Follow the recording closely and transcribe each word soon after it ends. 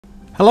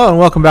Hello and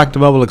welcome back to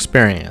Mobile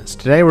Experience.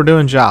 Today we're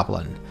doing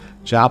Joplin.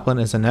 Joplin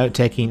is a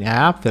note-taking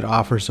app that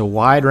offers a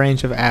wide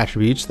range of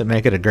attributes that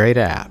make it a great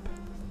app.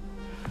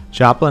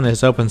 Joplin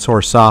is open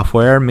source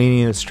software,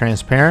 meaning it's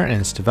transparent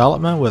in its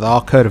development with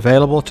all code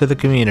available to the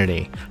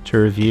community to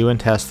review and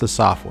test the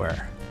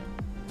software.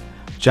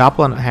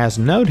 Joplin has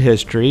note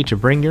history to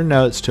bring your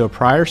notes to a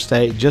prior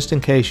state just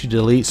in case you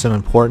delete some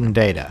important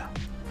data.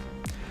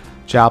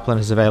 Joplin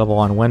is available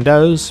on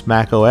Windows,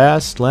 Mac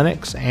OS,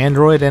 Linux,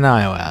 Android, and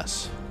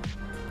iOS.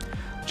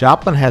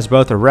 Joplin has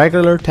both a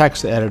regular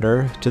text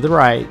editor to the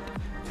right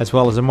as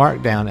well as a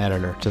markdown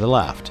editor to the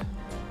left.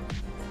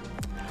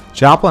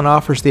 Joplin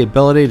offers the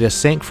ability to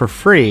sync for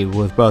free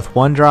with both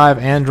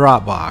OneDrive and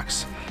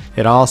Dropbox.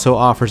 It also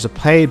offers a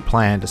paid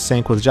plan to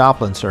sync with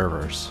Joplin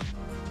servers.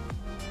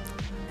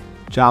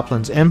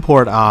 Joplin's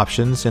import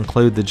options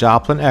include the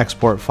Joplin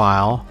export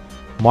file,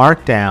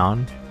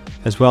 Markdown,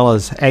 as well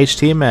as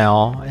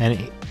HTML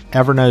and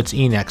Evernote's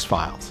Emacs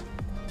files.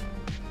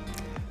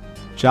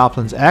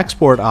 Joplin's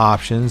export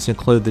options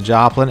include the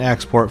Joplin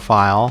export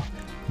file,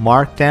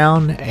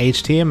 Markdown,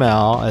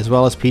 HTML, as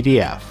well as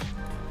PDF.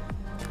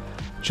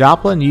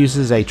 Joplin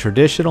uses a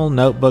traditional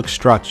notebook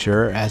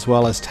structure as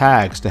well as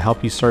tags to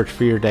help you search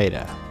for your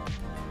data.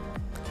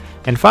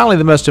 And finally,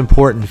 the most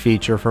important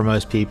feature for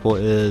most people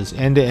is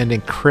end-to-end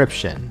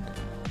encryption.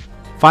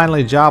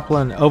 Finally,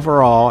 Joplin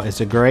overall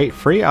is a great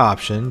free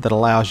option that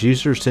allows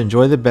users to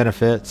enjoy the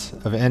benefits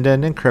of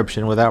end-to-end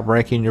encryption without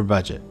breaking your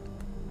budget.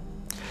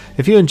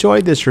 If you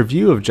enjoyed this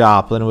review of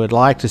Joplin and would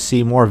like to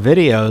see more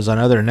videos on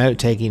other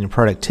note-taking and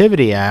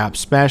productivity apps,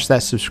 smash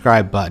that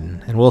subscribe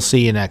button, and we'll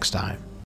see you next time.